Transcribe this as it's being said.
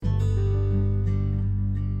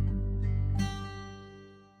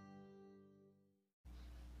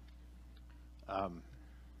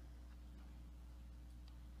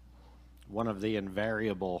One of the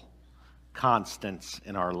invariable constants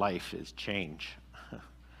in our life is change.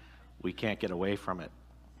 We can't get away from it.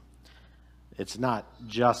 It's not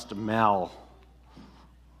just Mel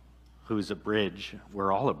who's a bridge.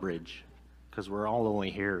 We're all a bridge because we're all only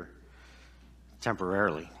here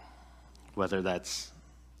temporarily. Whether that's,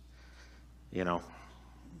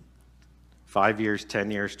 5 years,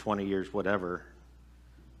 10 years, 20 years, whatever,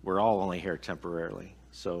 we're all only here temporarily.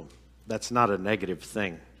 So that's not a negative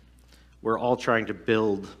thing. We're all trying to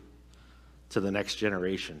build to the next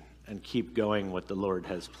generation and keep going what the Lord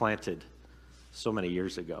has planted so many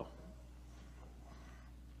years ago.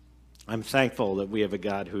 I'm thankful that we have a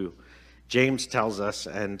God who James tells us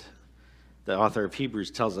and the author of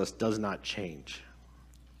Hebrews tells us does not change.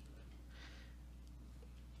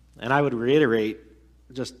 And I would reiterate,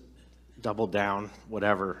 just double down,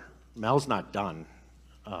 whatever, Mel's not done.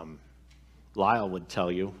 Lyle would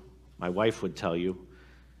tell you, my wife would tell you,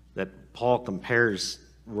 that Paul compares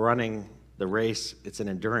running the race, it's an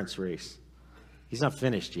endurance race. He's not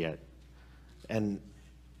finished yet. And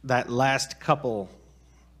that last couple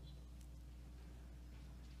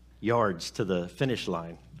yards to the finish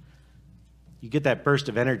line, you get that burst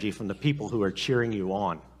of energy from the people who are cheering you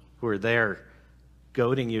on, who are there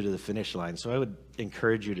goading you to the finish line. So I would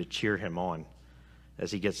encourage you to cheer him on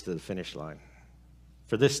as he gets to the finish line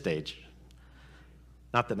for this stage,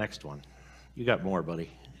 not the next one. You got more,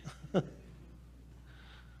 buddy.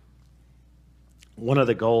 One of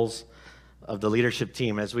the goals of the leadership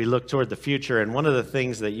team as we look toward the future, and one of the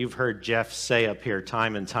things that you've heard Jeff say up here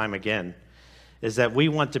time and time again, is that we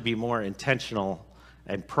want to be more intentional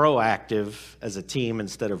and proactive as a team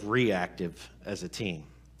instead of reactive as a team.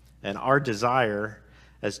 And our desire,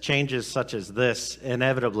 as changes such as this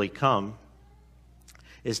inevitably come,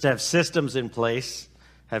 is to have systems in place,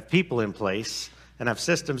 have people in place, and have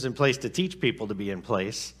systems in place to teach people to be in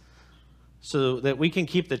place so that we can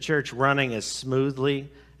keep the church running as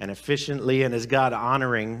smoothly and efficiently and as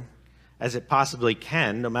God-honoring as it possibly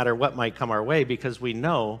can, no matter what might come our way, because we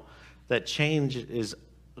know that change is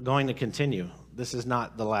going to continue. This is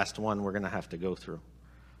not the last one we're going to have to go through.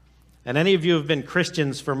 And any of you who have been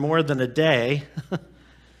Christians for more than a day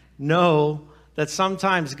know that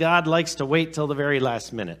sometimes God likes to wait till the very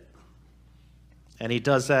last minute. And he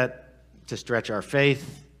does that to stretch our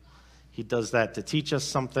faith. He does that to teach us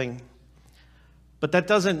something. But that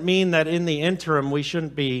doesn't mean that in the interim we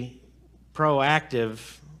shouldn't be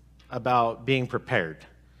proactive about being prepared.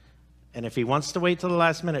 And if he wants to wait till the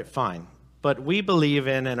last minute, fine. But we believe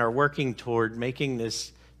in and are working toward making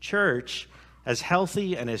this church as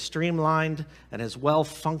healthy and as streamlined and as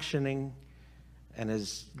well-functioning and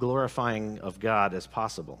as glorifying of God as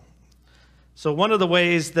possible. So one of the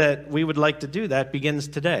ways that we would like to do that begins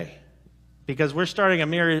today, because we're starting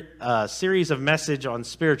a series of message on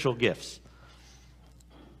spiritual gifts.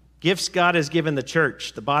 Gifts God has given the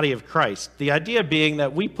church, the body of Christ. The idea being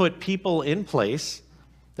that we put people in place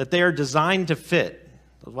that they are designed to fit.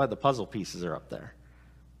 That's why the puzzle pieces are up there.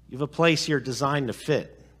 You have a place you're designed to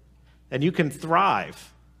fit, and you can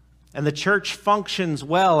thrive. And the church functions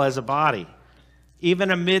well as a body,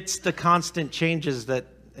 even amidst the constant changes that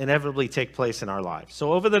inevitably take place in our lives.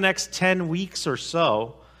 So over the next 10 weeks or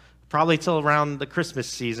so, probably till around the Christmas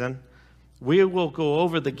season, we will go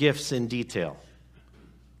over the gifts in detail.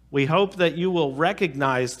 We hope that you will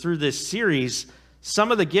recognize through this series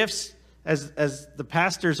some of the gifts as the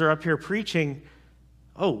pastors are up here preaching.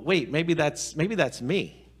 Oh, wait, maybe that's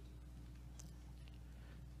me.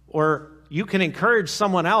 Or you can encourage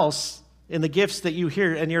someone else in the gifts that you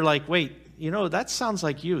hear, and you're like, wait, that sounds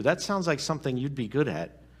like you. That sounds like something you'd be good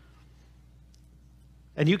at.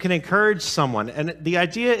 And you can encourage someone. And the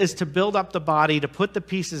idea is to build up the body, to put the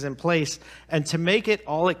pieces in place, and to make it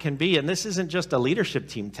all it can be. And this isn't just a leadership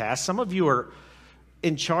team task. Some of you are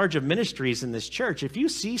in charge of ministries in this church. If you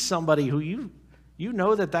see somebody who you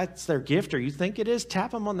know that that's their gift, or you think it is,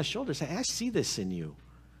 tap them on the shoulder. Say, I see this in you.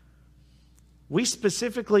 We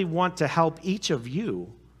specifically want to help each of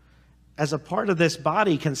you, as a part of this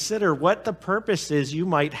body, consider what the purpose is you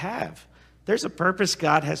might have. There's a purpose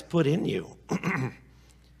God has put in you.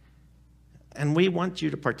 And we want you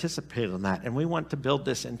to participate in that. And we want to build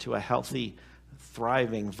this into a healthy,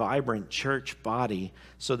 thriving, vibrant church body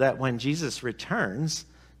so that when Jesus returns,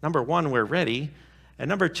 number one, we're ready. And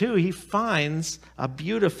number two, he finds a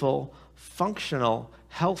beautiful, functional,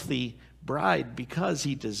 healthy bride because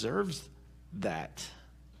he deserves that.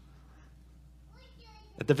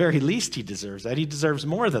 At the very least, he deserves that. He deserves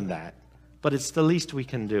more than that. But it's the least we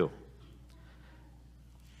can do.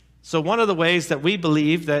 So one of the ways that we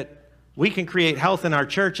believe that We can create health in our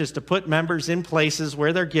churches to put members in places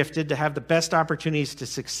where they're gifted to have the best opportunities to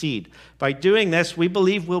succeed. By doing this, we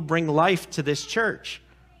believe we'll bring life to this church.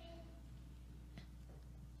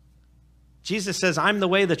 Jesus says, I'm the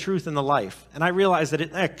way, the truth, and the life. And I realize that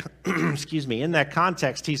in that, in that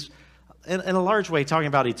context, he's in a large way talking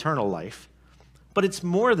about eternal life. But it's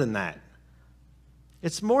more than that.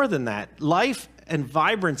 It's more than that. Life and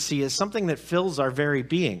vibrancy is something that fills our very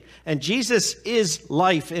being. And Jesus is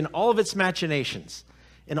life in all of its machinations,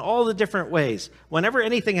 in all the different ways. Whenever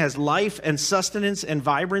anything has life and sustenance and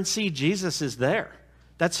vibrancy, Jesus is there.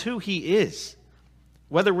 That's who he is.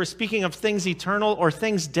 Whether we're speaking of things eternal or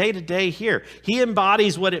things day to day here, he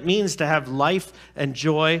embodies what it means to have life and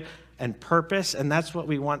joy and purpose, and that's what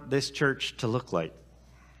we want this church to look like.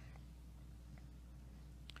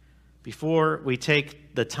 Before we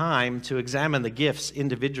take the time to examine the gifts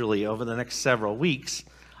individually over the next several weeks,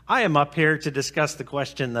 I am up here to discuss the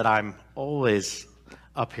question that I'm always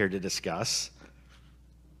up here to discuss.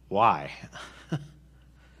 Why?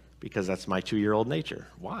 Because that's my 2-year-old nature.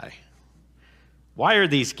 Why? Why are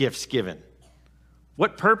these gifts given?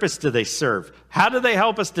 What purpose do they serve? How do they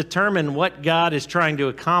help us determine what God is trying to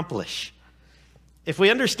accomplish? If we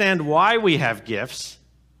understand why we have gifts,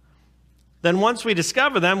 then once we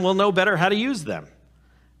discover them, we'll know better how to use them.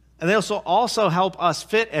 And they'll also help us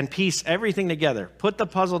fit and piece everything together, put the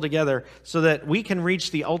puzzle together so that we can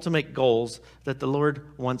reach the ultimate goals that the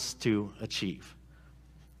Lord wants to achieve.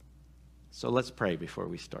 So let's pray before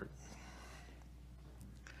we start.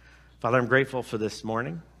 Father, I'm grateful for this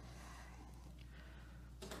morning.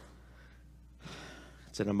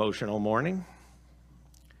 It's an emotional morning,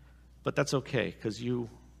 but that's okay because you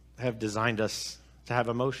have designed us to have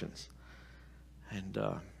emotions. And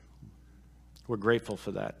we're grateful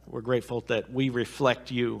for that. We're grateful that we reflect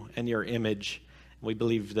you and your image. We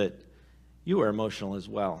believe that you are emotional as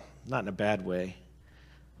well, not in a bad way,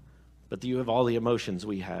 but that you have all the emotions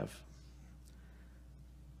we have.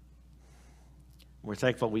 We're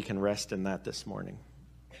thankful we can rest in that this morning.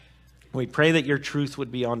 We pray that your truth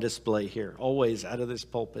would be on display here, always out of this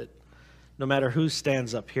pulpit. No matter who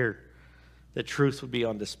stands up here, that truth would be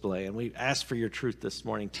on display. And we ask for your truth this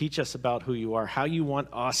morning. Teach us about who you are, how you want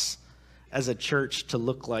us as a church to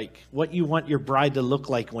look like, what you want your bride to look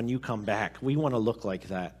like when you come back. We want to look like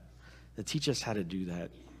that. And teach us how to do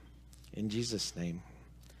that. In Jesus' name,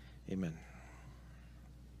 amen.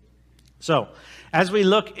 So, as we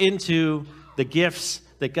look into the gifts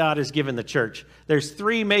that God has given the church, there's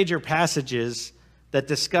 3 major passages that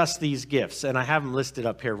discuss these gifts, and I have them listed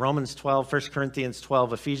up here. Romans 12, 1 Corinthians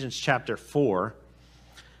 12, Ephesians chapter 4.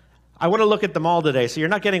 I want to look at them all today, so you're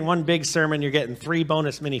not getting one big sermon, you're getting 3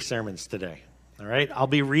 bonus mini sermons today. All right? I'll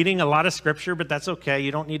be reading a lot of scripture, but that's okay.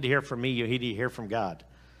 You don't need to hear from me, you need to hear from God.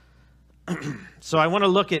 So I want to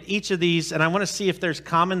look at each of these, and I want to see if there's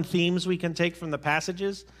common themes we can take from the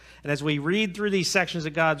passages. And as we read through these sections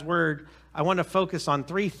of God's Word, I want to focus on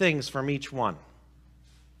 3 things from each one.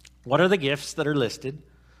 What are the gifts that are listed?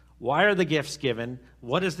 Why are the gifts given?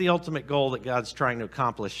 What is the ultimate goal that God's trying to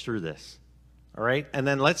accomplish through this? All right? And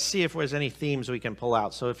then let's see if there's any themes we can pull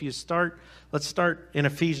out. So if you start, let's start in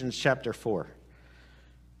Ephesians chapter 4.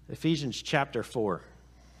 Ephesians chapter 4.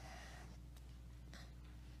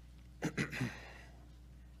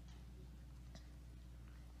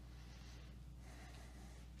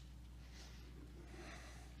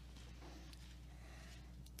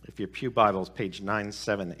 If your pew Bible is page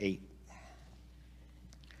 978.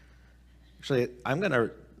 Actually,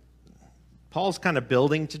 Paul's kind of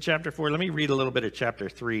building to chapter 4. Let me read a little bit of chapter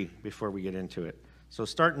 3 before we get into it. So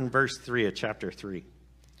start in verse 3 of chapter 3.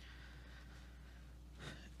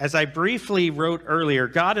 As I briefly wrote earlier,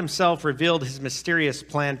 God himself revealed his mysterious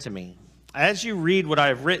plan to me. As you read what I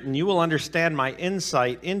have written, you will understand my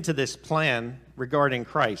insight into this plan regarding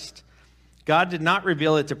Christ. God did not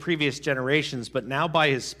reveal it to previous generations, but now by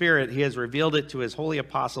his Spirit, he has revealed it to his holy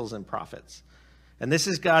apostles and prophets. And this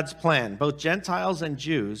is God's plan. Both Gentiles and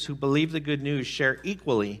Jews who believe the good news share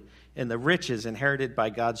equally in the riches inherited by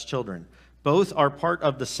God's children. Both are part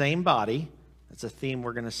of the same body. That's a theme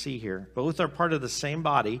we're going to see here. Both are part of the same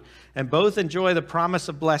body, and both enjoy the promise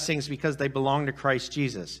of blessings because they belong to Christ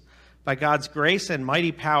Jesus. By God's grace and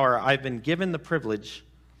mighty power, I've been given the privilege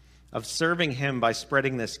of serving him by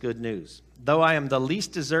spreading this good news. Though I am the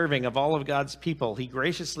least deserving of all of God's people, he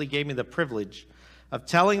graciously gave me the privilege of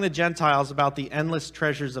telling the Gentiles about the endless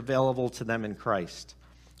treasures available to them in Christ.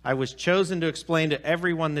 I was chosen to explain to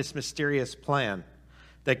everyone this mysterious plan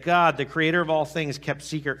that God, the creator of all things, kept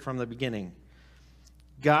secret from the beginning.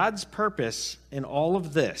 God's purpose in all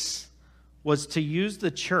of this was to use the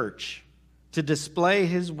church to display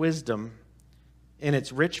his wisdom in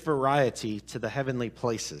its rich variety to the heavenly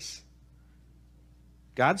places.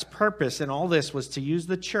 God's purpose in all this was to use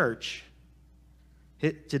the church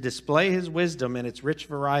to display his wisdom in its rich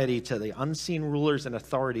variety to the unseen rulers and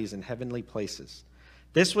authorities in heavenly places.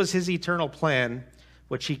 This was his eternal plan,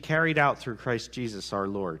 which he carried out through Christ Jesus our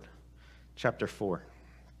Lord. Chapter 4.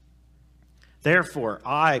 Therefore,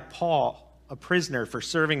 I, Paul, a prisoner for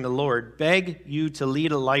serving the Lord, beg you to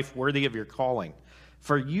lead a life worthy of your calling,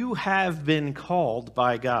 for you have been called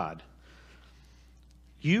by God.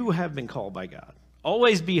 You have been called by God.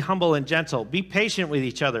 Always be humble and gentle. Be patient with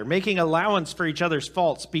each other, making allowance for each other's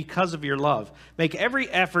faults because of your love. Make every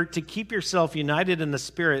effort to keep yourself united in the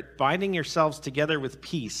Spirit, binding yourselves together with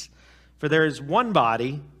peace. For there is one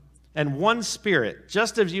body and one Spirit,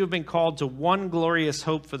 just as you have been called to one glorious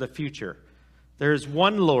hope for the future. There is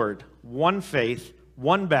one Lord, one faith,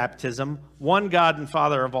 one baptism, one God and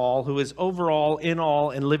Father of all, who is over all, in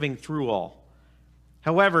all, and living through all.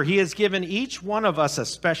 However, he has given each one of us a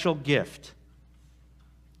special gift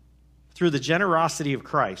through the generosity of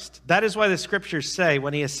Christ. That is why the scriptures say,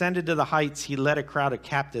 when he ascended to the heights, he led a crowd of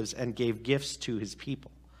captives and gave gifts to his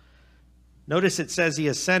people. Notice it says he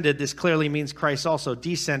ascended. This clearly means Christ also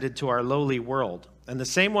descended to our lowly world. And the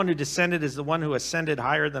same one who descended is the one who ascended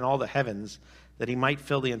higher than all the heavens, that he might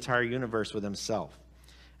fill the entire universe with himself.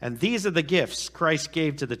 And these are the gifts Christ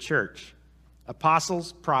gave to the church: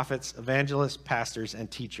 apostles, prophets, evangelists, pastors, and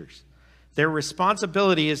teachers. Their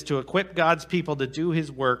responsibility is to equip God's people to do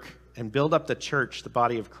his work and build up the church, the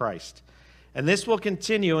body of Christ. And this will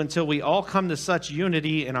continue until we all come to such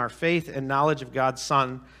unity in our faith and knowledge of God's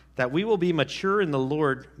Son that we will be mature in the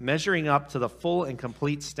Lord, measuring up to the full and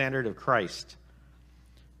complete standard of Christ.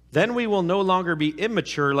 Then we will no longer be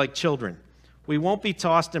immature like children. We won't be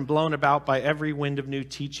tossed and blown about by every wind of new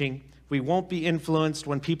teaching. We won't be influenced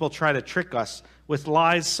when people try to trick us with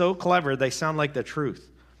lies so clever they sound like the truth.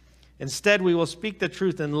 Instead, we will speak the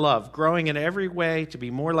truth in love, growing in every way to be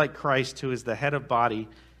more like Christ, who is the head of body,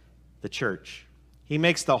 the church. He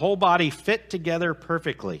makes the whole body fit together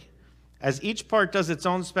perfectly. As each part does its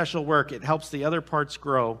own special work, it helps the other parts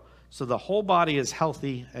grow, so the whole body is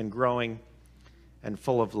healthy and growing and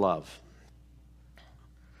full of love.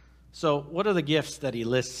 So, what are the gifts that he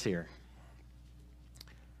lists here?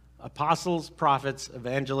 Apostles, prophets,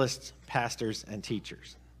 evangelists, pastors, and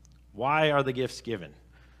teachers. Why are the gifts given?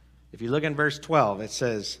 If you look in verse 12, it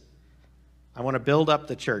says, I want to build up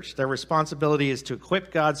the church. Their responsibility is to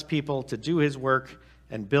equip God's people to do his work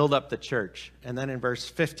and build up the church. And then in verse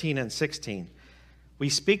 15 and 16, we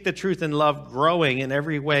speak the truth in love, growing in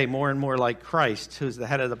every way more and more like Christ, who's the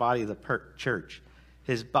head of the body of the church.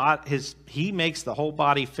 He makes the whole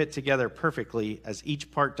body fit together perfectly as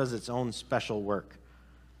each part does its own special work.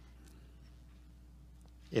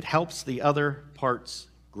 It helps the other parts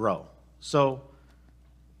grow. So,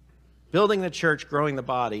 building the church, growing the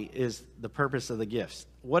body is the purpose of the gifts.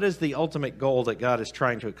 What is the ultimate goal that God is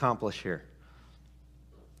trying to accomplish here?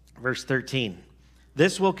 Verse 13.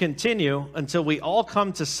 This will continue until we all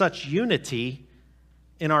come to such unity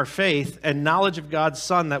in our faith and knowledge of God's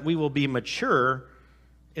Son that we will be mature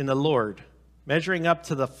in the Lord, measuring up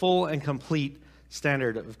to the full and complete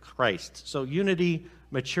standard of Christ. So unity,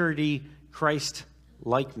 maturity,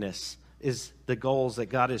 Christ-likeness is the goals that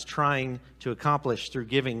God is trying to accomplish through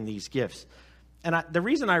giving these gifts. And the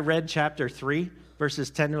reason I read chapter 3, verses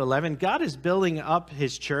 10 to 11, God is building up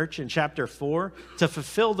his church in chapter 4 to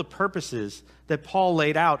fulfill the purposes that Paul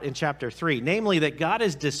laid out in chapter 3. Namely, that God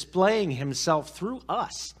is displaying himself through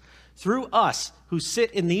us who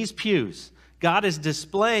sit in these pews. God is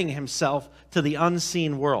displaying himself to the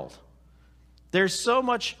unseen world. There's so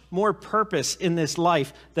much more purpose in this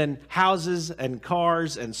life than houses and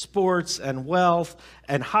cars and sports and wealth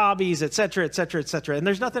and hobbies, etc., etc., etc. And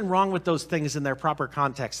there's nothing wrong with those things in their proper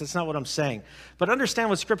context. That's not what I'm saying. But understand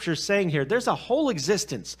what Scripture is saying here. There's a whole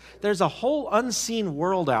existence. There's a whole unseen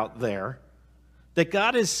world out there that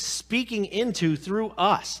God is speaking into through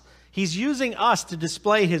us. He's using us to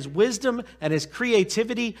display his wisdom and his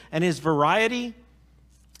creativity and his variety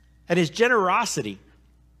and his generosity.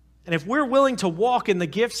 And if we're willing to walk in the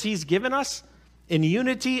gifts he's given us, in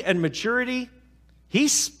unity and maturity,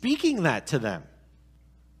 he's speaking that to them.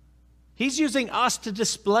 He's using us to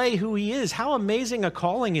display who he is. How amazing a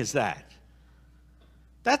calling is that?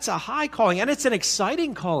 That's a high calling, and it's an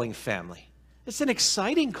exciting calling, family. It's an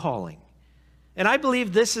exciting calling. And I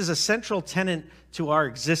believe this is a central tenet to our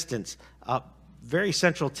existence, a very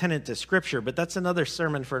central tenet to Scripture, but that's another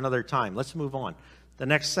sermon for another time. Let's move on. The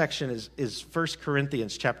next section is 1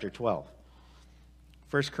 Corinthians chapter 12.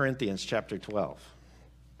 1 Corinthians chapter 12.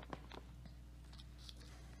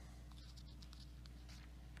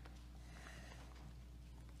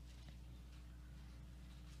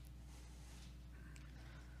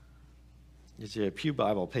 It's a Pew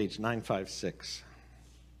Bible, page 956.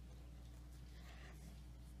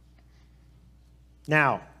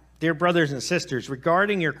 Now, dear brothers and sisters,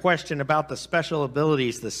 regarding your question about the special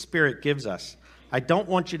abilities the Spirit gives us, I don't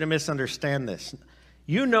want you to misunderstand this.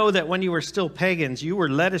 You know that when you were still pagans, you were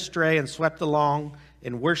led astray and swept along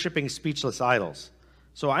in worshiping speechless idols.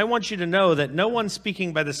 So I want you to know that no one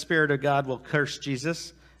speaking by the Spirit of God will curse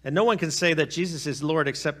Jesus, and no one can say that Jesus is Lord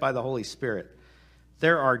except by the Holy Spirit.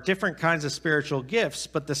 There are different kinds of spiritual gifts,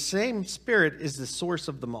 but the same Spirit is the source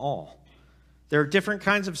of them all. There are different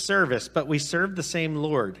kinds of service, but we serve the same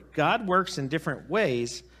Lord. God works in different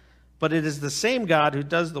ways, but it is the same God who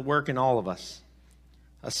does the work in all of us.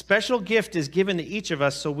 A special gift is given to each of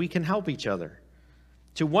us so we can help each other.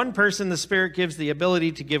 To one person, the Spirit gives the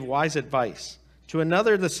ability to give wise advice. To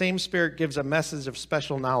another, the same Spirit gives a message of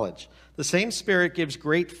special knowledge. The same Spirit gives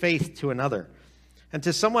great faith to another. And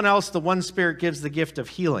to someone else, the one Spirit gives the gift of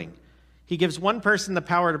healing. He gives one person the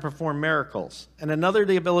power to perform miracles, and another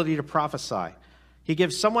the ability to prophesy. He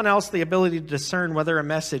gives someone else the ability to discern whether a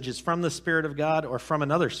message is from the Spirit of God or from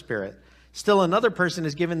another spirit. Still another person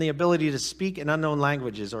is given the ability to speak in unknown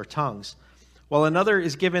languages or tongues, while another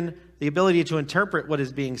is given the ability to interpret what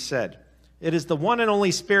is being said. It is the one and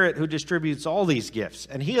only Spirit who distributes all these gifts,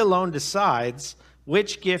 and he alone decides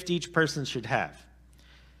which gift each person should have.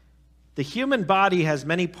 The human body has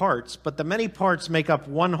many parts, but the many parts make up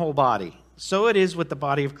one whole body. So it is with the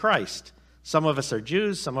body of Christ. Some of us are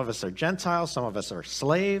Jews, some of us are Gentiles, some of us are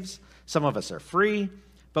slaves, some of us are free.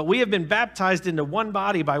 But we have been baptized into one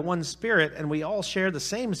body by one Spirit, and we all share the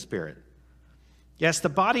same Spirit. Yes, the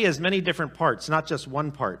body has many different parts, not just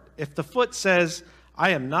one part. If the foot says, I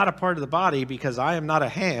am not a part of the body because I am not a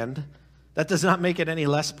hand, that does not make it any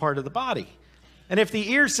less part of the body. And if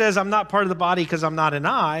the ear says, I'm not part of the body because I'm not an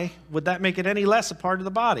eye, would that make it any less a part of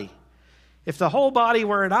the body? If the whole body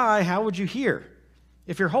were an eye, how would you hear?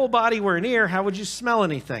 If your whole body were an ear, how would you smell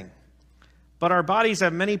anything? But our bodies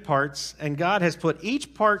have many parts, and God has put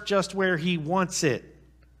each part just where he wants it.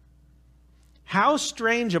 How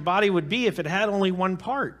strange a body would be if it had only one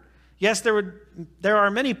part. Yes, there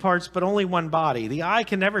are many parts, but only one body. The eye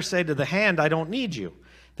can never say to the hand, I don't need you.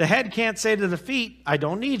 The head can't say to the feet, I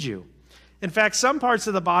don't need you. In fact, some parts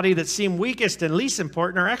of the body that seem weakest and least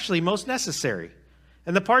important are actually most necessary.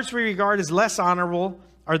 And the parts we regard as less honorable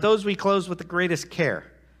are those we clothe with the greatest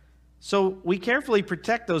care. So we carefully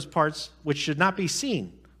protect those parts which should not be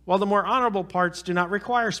seen, while the more honorable parts do not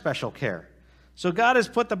require special care. So God has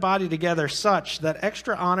put the body together such that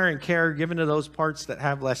extra honor and care are given to those parts that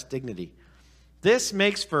have less dignity. This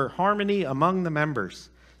makes for harmony among the members,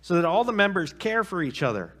 so that all the members care for each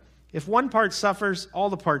other. If one part suffers, all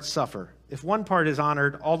the parts suffer. If one part is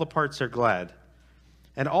honored, all the parts are glad.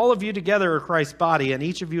 And all of you together are Christ's body, and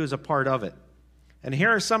each of you is a part of it. And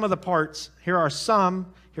here are some of the parts. Here are some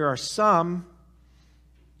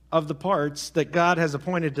of the parts that God has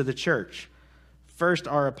appointed to the church. First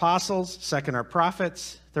are apostles, second are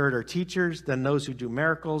prophets, third are teachers, then those who do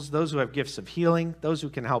miracles, those who have gifts of healing, those who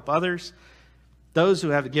can help others, those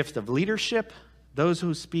who have a gift of leadership, those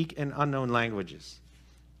who speak in unknown languages.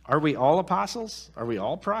 Are we all apostles? Are we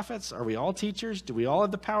all prophets? Are we all teachers? Do we all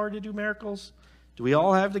have the power to do miracles? Do we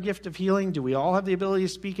all have the gift of healing? Do we all have the ability to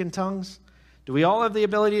speak in tongues? Do we all have the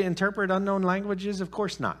ability to interpret unknown languages? Of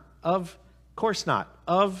course not. Of course not.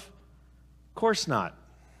 Of course not.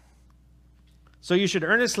 So you should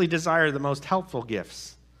earnestly desire the most helpful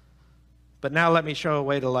gifts. But now let me show a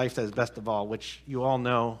way to life that is best of all, which you all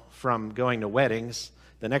know from going to weddings.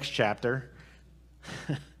 The next chapter,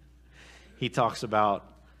 he talks about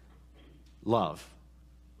love.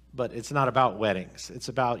 But it's not about weddings. It's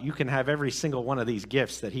about you can have every single one of these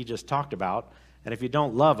gifts that he just talked about, and if you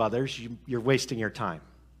don't love others, you're wasting your time.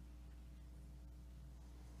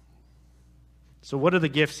 So what are the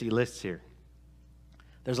gifts he lists here?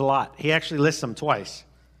 There's a lot. He actually lists them twice,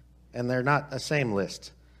 and they're not the same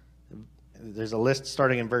list. There's a list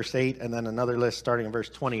starting in verse 8, and then another list starting in verse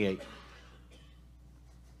 28.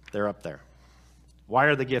 They're up there. Why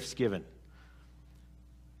are the gifts given?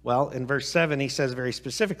 Well, in verse 7, he says very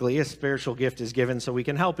specifically, a spiritual gift is given so we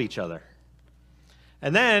can help each other.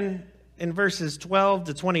 And then in verses 12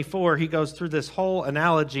 to 24, he goes through this whole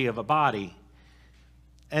analogy of a body.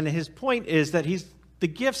 And his point is that the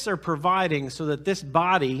gifts are providing so that this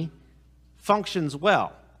body functions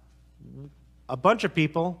well. A bunch of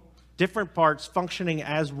people, different parts functioning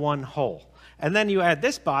as one whole. And then you add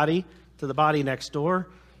this body to the body next door,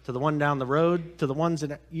 to the one down the road, to the ones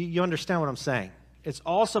that you understand what I'm saying. It's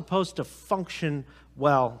all supposed to function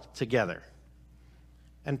well together.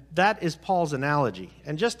 And that is Paul's analogy.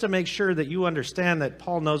 And just to make sure that you understand that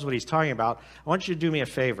Paul knows what he's talking about, I want you to do me a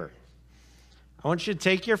favor. I want you to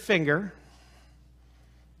take your finger.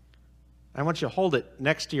 I want you to hold it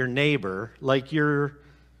next to your neighbor like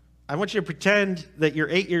I want you to pretend that you're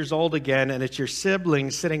 8 years old again and it's your sibling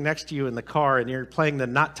sitting next to you in the car and you're playing the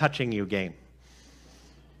not touching you game.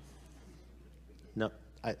 No,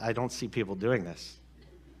 I don't see people doing this.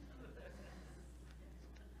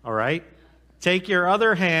 All right? Take your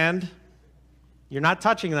other hand. You're not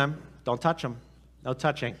touching them. Don't touch them. No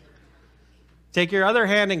touching. Take your other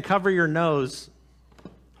hand and cover your nose.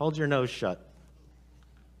 Hold your nose shut.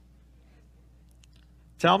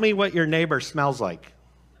 Tell me what your neighbor smells like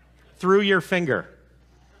through your finger.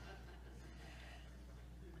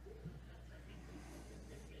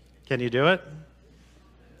 Can you do it?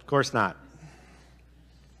 Of course not.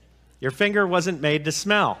 Your finger wasn't made to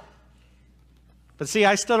smell. But see,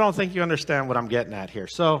 I still don't think you understand what I'm getting at here.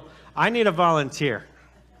 So I need a volunteer.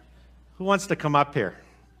 Who wants to come up here?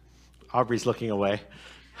 Aubrey's looking away.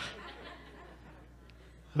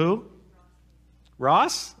 Who?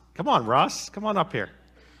 Ross? Come on, Ross. Come on up here.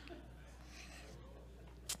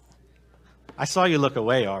 I saw you look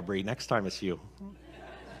away, Aubrey. Next time it's you.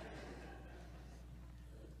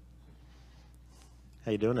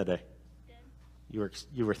 How you doing today? Good.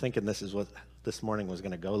 You were thinking this is what this morning was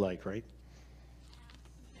going to go like, right?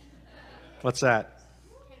 What's that?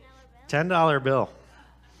 $10 bill.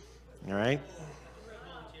 All right.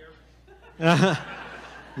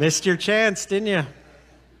 Missed your chance, didn't you?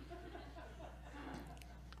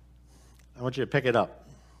 I want you to pick it up.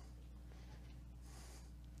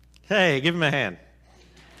 Hey, give him a hand.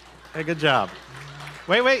 Hey, good job.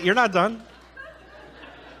 Wait, you're not done.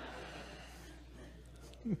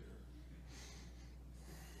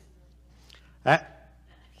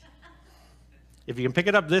 If you can pick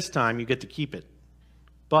it up this time, you get to keep it.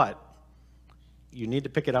 But you need to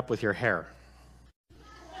pick it up with your hair.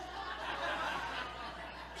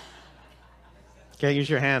 Can't use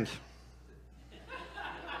your hand.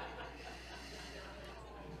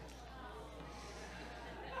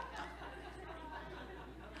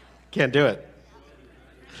 Can't do it.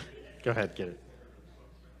 Go ahead, get it.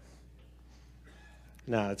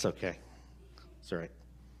 No, it's okay. It's all right.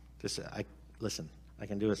 Listen, I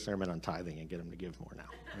can do a sermon on tithing and get them to give more now.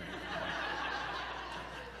 Right.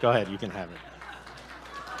 Go ahead, you can have it.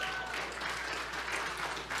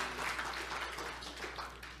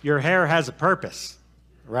 Your hair has a purpose,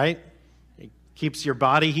 right? It keeps your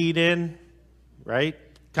body heat in, right?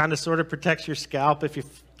 Kind of sort of protects your scalp if you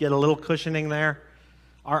get a little cushioning there.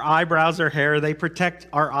 Our eyebrows are hair. They protect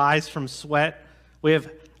our eyes from sweat. We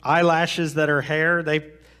have eyelashes that are hair.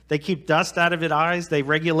 They keep dust out of your eyes. They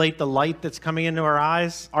regulate the light that's coming into our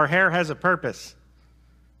eyes. Our hair has a purpose.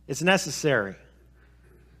 It's necessary.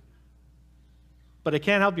 But it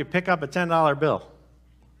can't help you pick up a $10 bill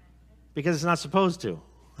because it's not supposed to.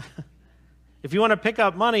 If you want to pick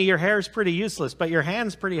up money, your hair is pretty useless, but your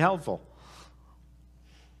hand's pretty helpful.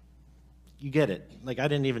 You get it. Like, I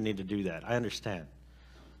didn't even need to do that. I understand.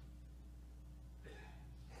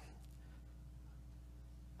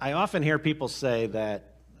 I often hear people say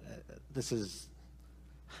that this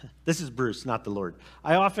is Bruce, not the Lord.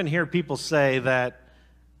 I often hear people say that,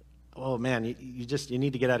 oh man, you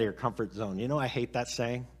need to get out of your comfort zone. You know, I hate that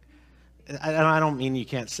saying. I don't mean you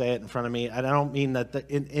can't say it in front of me. I don't mean that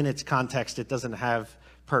in its context it doesn't have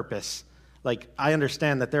purpose. Like, I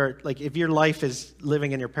understand that if your life is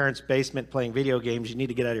living in your parents' basement playing video games, you need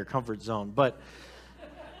to get out of your comfort zone. But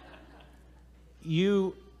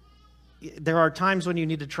there are times when you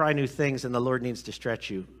need to try new things and the Lord needs to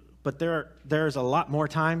stretch you. But there's a lot more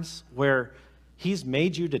times where He's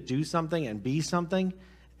made you to do something and be something.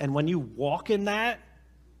 And when you walk in that,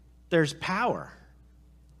 there's power.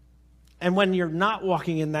 And when you're not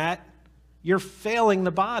walking in that, you're failing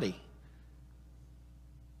the body.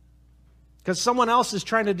 Because someone else is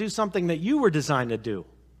trying to do something that you were designed to do.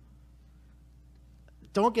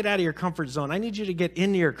 Don't get out of your comfort zone. I need you to get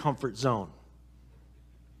into your comfort zone.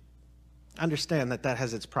 Understand that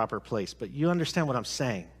has its proper place, but you understand what I'm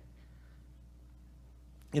saying.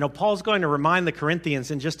 You know, Paul's going to remind the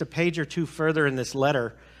Corinthians in just a page or two further in this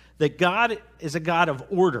letter that God is a God of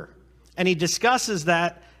order. And he discusses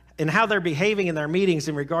that in how they're behaving in their meetings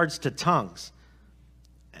in regards to tongues.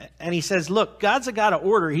 And he says, look, God's a God of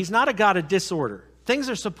order. He's not a God of disorder. Things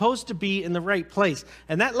are supposed to be in the right place.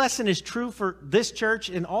 And that lesson is true for this church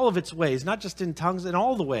in all of its ways, not just in tongues, in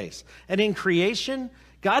all the ways. And in creation,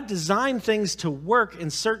 God designed things to work in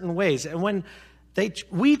certain ways. And when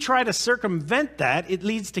we try to circumvent that, it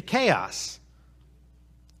leads to chaos.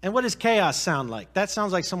 And what does chaos sound like? That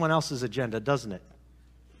sounds like someone else's agenda, doesn't it?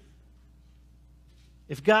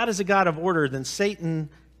 If God is a God of order, then Satan,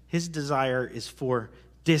 his desire is for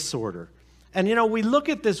disorder. And, we look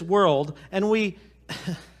at this world and we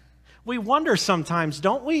wonder sometimes,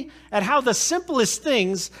 don't we, at how the simplest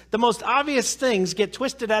things, the most obvious things, get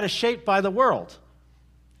twisted out of shape by the world.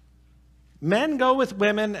 Men go with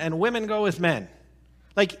women and women go with men.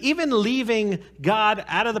 Like, even leaving God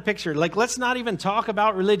out of the picture, like, let's not even talk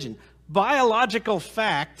about religion. Biological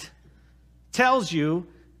fact tells you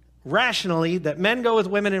rationally that men go with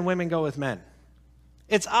women and women go with men.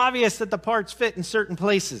 It's obvious that the parts fit in certain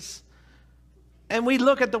places. And we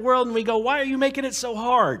look at the world and we go, why are you making it so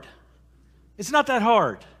hard? It's not that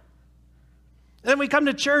hard. And then we come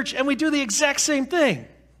to church and we do the exact same thing.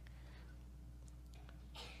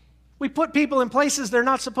 We put people in places they're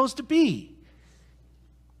not supposed to be.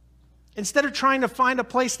 Instead of trying to find a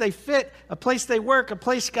place they fit, a place they work, a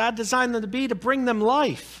place God designed them to be to bring them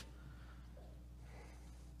life.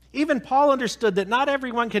 Even Paul understood that not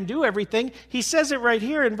everyone can do everything. He says it right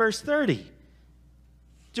here in verse 30.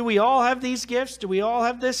 Do we all have these gifts? Do we all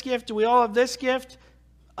have this gift? Do we all have this gift?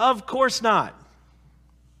 Of course not.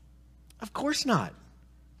 Of course not.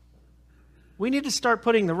 We need to start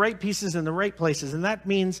putting the right pieces in the right places, and that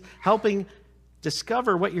means helping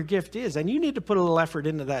discover what your gift is. And you need to put a little effort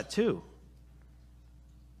into that too.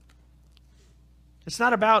 It's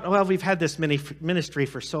not about, well, we've had this ministry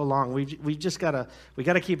for so long. We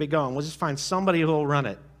got to keep it going. We'll just find somebody who will run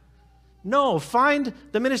it. No, find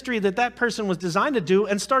the ministry that person was designed to do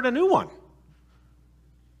and start a new one.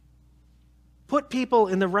 Put people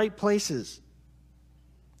in the right places.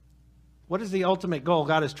 What is the ultimate goal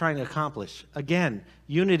God is trying to accomplish? Again,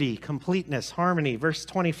 unity, completeness, harmony. Verse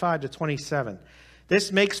 25 to 27.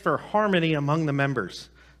 This makes for harmony among the members,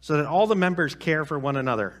 so that all the members care for one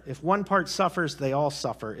another. If one part suffers, they all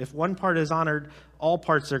suffer. If one part is honored, all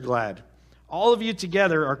parts are glad. All of you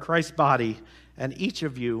together are Christ's body, and each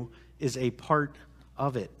of you is a part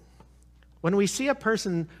of it. When we see a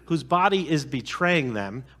person whose body is betraying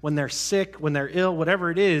them, when they're sick, when they're ill, whatever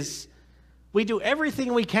it is, we do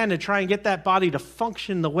everything we can to try and get that body to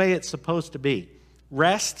function the way it's supposed to be.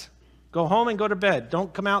 Rest, go home and go to bed.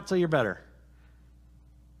 Don't come out till you're better.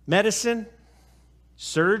 Medicine,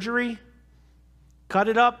 surgery, cut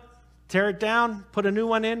it up, tear it down, put a new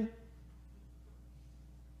one in.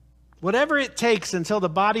 Whatever it takes until the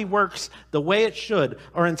body works the way it should,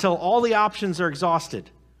 or until all the options are exhausted.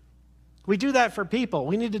 We do that for people.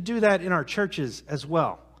 We need to do that in our churches as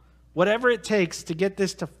well. Whatever it takes to get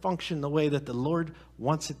this to function the way that the Lord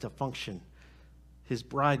wants it to function. His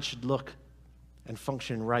bride should look and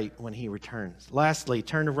function right when he returns. Lastly,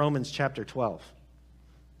 turn to Romans chapter 12.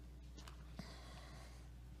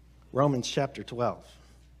 Romans chapter 12.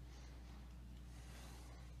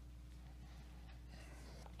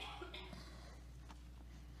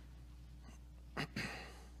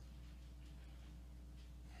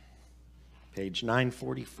 Page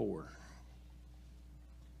 944.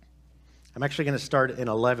 I'm actually going to start in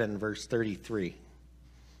 11, verse 33.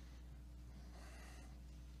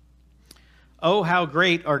 Oh, how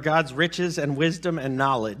great are God's riches and wisdom and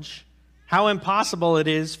knowledge! How impossible it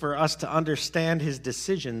is for us to understand his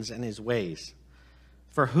decisions and his ways.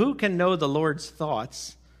 For who can know the Lord's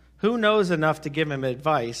thoughts? Who knows enough to give him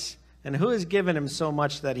advice? And who has given him so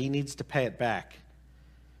much that he needs to pay it back?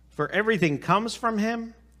 For everything comes from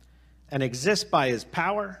him and exists by his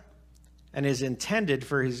power and is intended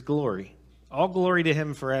for his glory. All glory to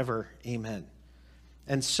him forever. Amen.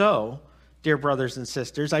 And so, dear brothers and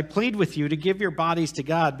sisters, I plead with you to give your bodies to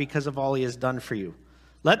God because of all he has done for you.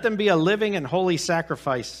 Let them be a living and holy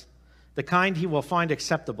sacrifice, the kind he will find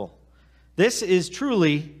acceptable. This is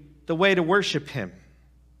truly the way to worship him.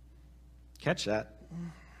 Catch that.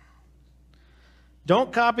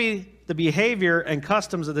 Don't copy the behavior and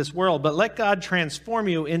customs of this world, but let God transform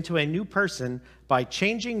you into a new person by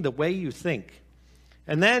changing the way you think.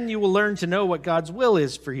 And then you will learn to know what God's will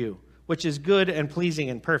is for you, which is good and pleasing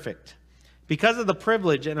and perfect. Because of the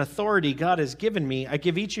privilege and authority God has given me, I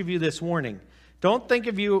give each of you this warning. Don't think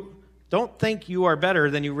you are better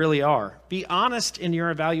than you really are. Be honest in your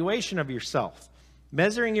evaluation of yourself,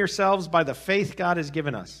 measuring yourselves by the faith God has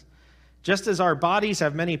given us. Just as our bodies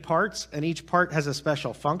have many parts, and each part has a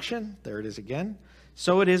special function, there it is again,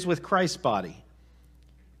 so it is with Christ's body.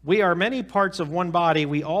 We are many parts of one body.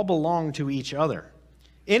 We all belong to each other.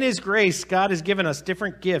 In his grace, God has given us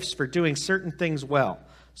different gifts for doing certain things well.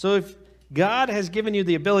 So if God has given you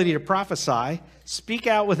the ability to prophesy, speak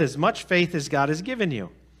out with as much faith as God has given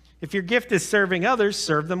you. If your gift is serving others,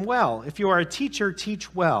 serve them well. If you are a teacher,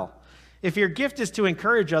 teach well. If your gift is to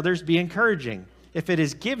encourage others, be encouraging. If it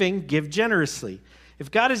is giving, give generously.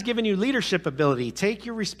 If God has given you leadership ability, take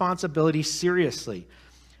your responsibility seriously.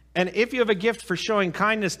 And if you have a gift for showing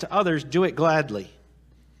kindness to others, do it gladly.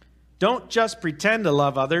 Don't just pretend to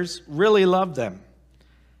love others, really love them.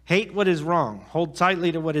 Hate what is wrong. Hold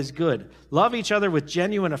tightly to what is good. Love each other with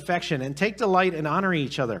genuine affection and take delight in honoring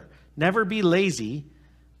each other. Never be lazy,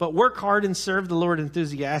 but work hard and serve the Lord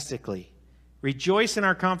enthusiastically. Rejoice in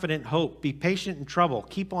our confident hope. Be patient in trouble.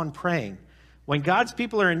 Keep on praying. When God's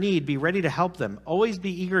people are in need, be ready to help them. Always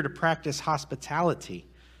be eager to practice hospitality.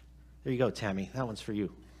 There you go, Tammy. That one's for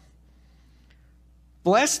you.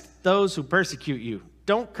 Bless those who persecute you.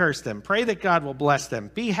 Don't curse them. Pray that God will bless them.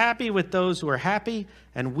 Be happy with those who are happy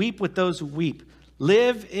and weep with those who weep.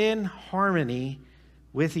 Live in harmony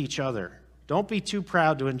with each other. Don't be too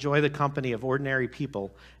proud to enjoy the company of ordinary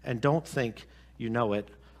people, and don't think you know it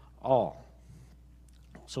all.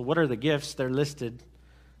 So what are the gifts? They're listed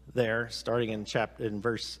there, starting in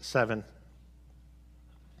verse 7.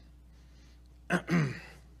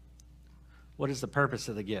 What is the purpose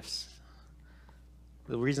of the gifts?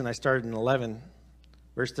 The reason I started in 11,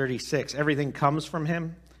 verse 36, everything comes from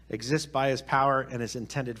him, exists by his power, and is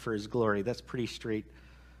intended for his glory. That's pretty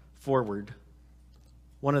straightforward.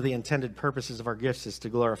 One of the intended purposes of our gifts is to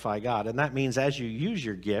glorify God. And that means as you use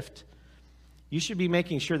your gift, you should be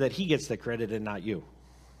making sure that he gets the credit and not you.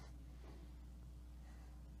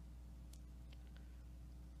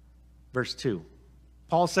 Verse 2.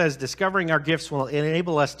 Paul says, discovering our gifts will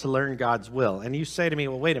enable us to learn God's will. And you say to me,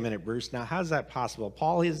 well, wait a minute, Bruce. Now, how's that possible?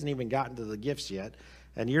 Paul hasn't even gotten to the gifts yet,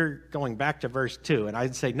 and you're going back to verse 2. And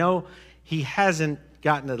I'd say, no, he hasn't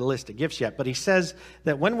gotten to the list of gifts yet. But he says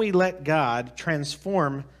that when we let God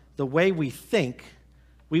transform the way we think,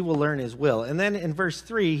 we will learn his will. And then in verse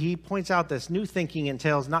 3, he points out this new thinking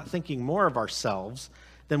entails not thinking more of ourselves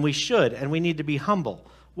than we should, and we need to be humble.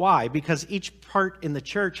 Why? Because each part in the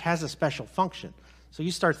church has a special function. So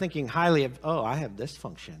you start thinking highly of, oh, I have this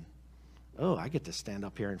function. Oh, I get to stand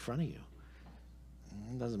up here in front of you.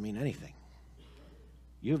 It doesn't mean anything.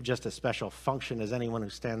 You have just as special function as anyone who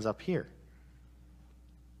stands up here.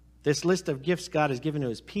 This list of gifts God has given to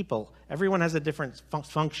his people, everyone has a different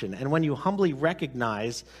function. And when you humbly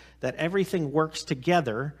recognize that everything works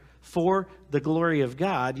together for the glory of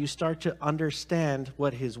God, you start to understand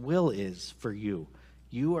what his will is for you.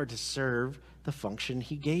 You are to serve the function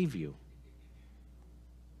he gave you.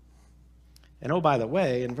 And oh, by the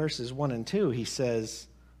way, in verses 1 and 2, he says,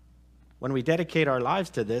 when we dedicate our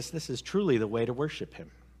lives to this, this is truly the way to worship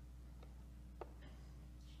him.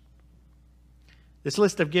 This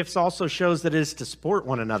list of gifts also shows that it is to support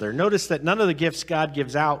one another. Notice that none of the gifts God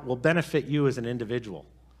gives out will benefit you as an individual.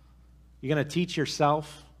 You're going to teach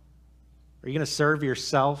yourself? Are you going to serve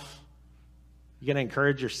yourself? You're going to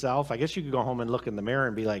encourage yourself? I guess you could go home and look in the mirror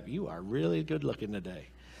and be like, you are really good looking today.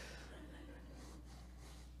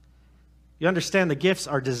 You understand the gifts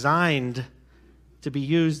are designed to be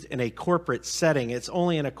used in a corporate setting. It's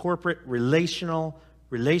only in a corporate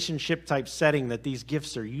relationship type setting that these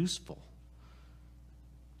gifts are useful.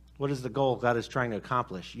 What is the goal God is trying to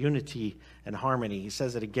accomplish? Unity and harmony. He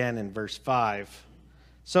says it again in verse 5.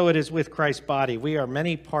 So it is with Christ's body. We are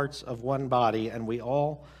many parts of one body, and we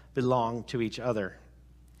all belong to each other.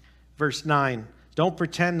 Verse 9. Don't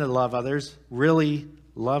pretend to love others. Really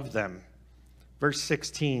love them. Verse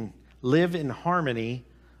 16. Live in harmony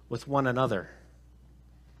with one another.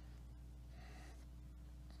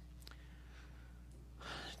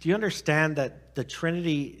 Do you understand that the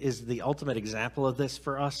Trinity is the ultimate example of this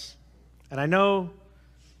for us? And I know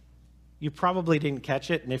you probably didn't catch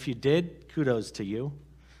it, and if you did, kudos to you.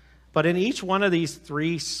 But in each one of these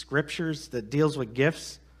three scriptures that deals with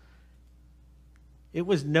gifts, it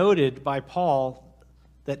was noted by Paul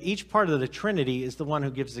that each part of the Trinity is the one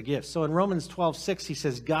who gives the gifts. So in Romans 12:6, he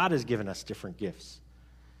says God has given us different gifts.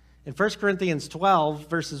 In 1 Corinthians 12,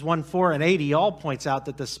 verses 1, 4, and 8, he all points out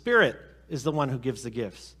that the Spirit is the one who gives the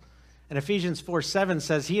gifts. And Ephesians 4:7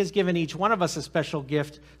 says he has given each one of us a special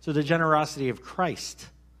gift through the generosity of Christ.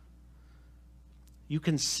 You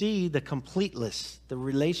can see the completeness, the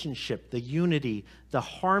relationship, the unity, the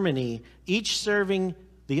harmony, each serving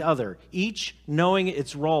the other, each knowing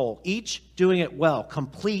its role, each doing it well,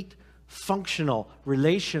 complete, functional,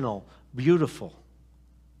 relational, beautiful.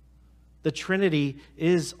 The Trinity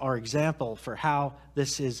is our example for how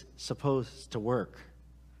this is supposed to work.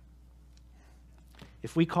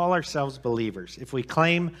 If we call ourselves believers, if we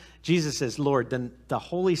claim Jesus as Lord, then the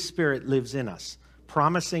Holy Spirit lives in us,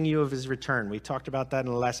 promising you of his return. We talked about that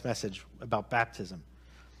in the last message about baptism.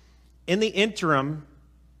 In the interim,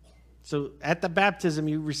 so at the baptism,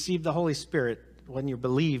 you receive the Holy Spirit. When you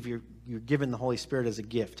believe, you're given the Holy Spirit as a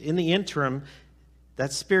gift. In the interim,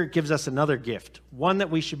 that Spirit gives us another gift, one that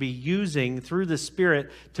we should be using through the Spirit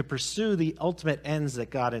to pursue the ultimate ends that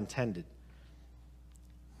God intended.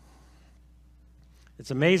 It's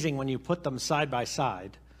amazing when you put them side by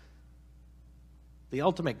side, the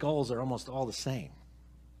ultimate goals are almost all the same.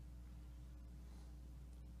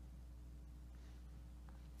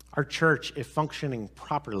 Our church, if functioning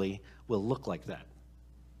properly, will look like that.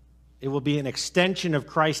 It will be an extension of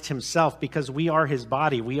Christ himself because we are his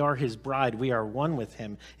body, we are his bride, we are one with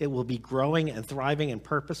him. It will be growing and thriving and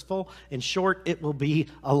purposeful. In short, it will be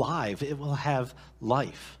alive. It will have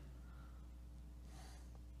life.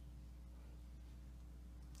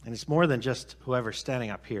 And it's more than just whoever's standing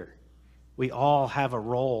up here. We all have a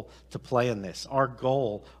role to play in this. Our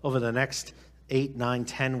goal over the next 8, 9,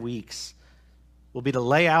 10 weeks will be to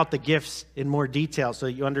lay out the gifts in more detail so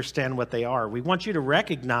that you understand what they are. We want you to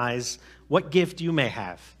recognize what gift you may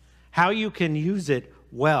have, how you can use it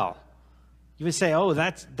well. You would say, oh,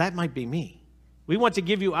 that might be me. We want to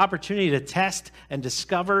give you opportunity to test and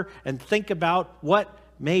discover and think about what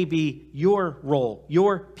may be your role,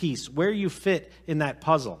 your piece, where you fit in that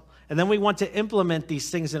puzzle. And then we want to implement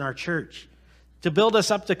these things in our church to build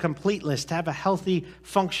us up to completeness, to have a healthy,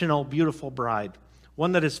 functional, beautiful bride.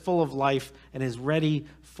 One that is full of life and is ready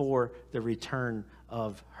for the return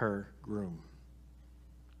of her groom.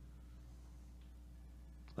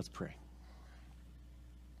 Let's pray.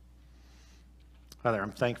 Father,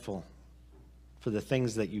 I'm thankful for the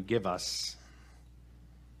things that you give us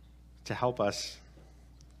to help us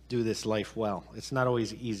do this life well. It's not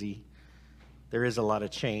always easy. There is a lot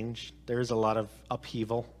of change. There is a lot of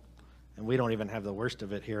upheaval, and we don't even have the worst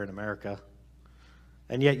of it here in America.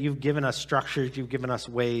 And yet you've given us structures, you've given us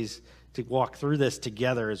ways to walk through this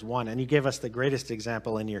together as one. And you gave us the greatest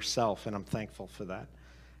example in yourself, and I'm thankful for that.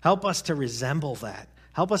 Help us to resemble that.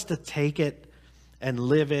 Help us to take it and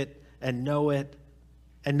live it and know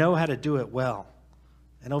how to do it well.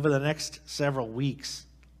 And over the next several weeks,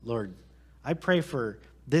 Lord, I pray for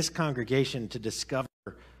this congregation to discover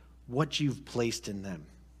what you've placed in them,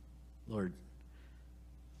 Lord.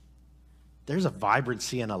 There's a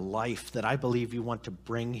vibrancy and a life that I believe you want to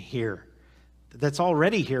bring here. That's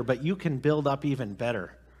already here, but you can build up even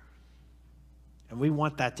better. And we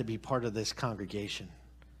want that to be part of this congregation.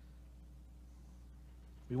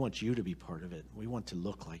 We want you to be part of it. We want to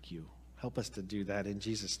look like you. Help us to do that in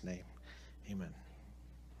Jesus' name. Amen.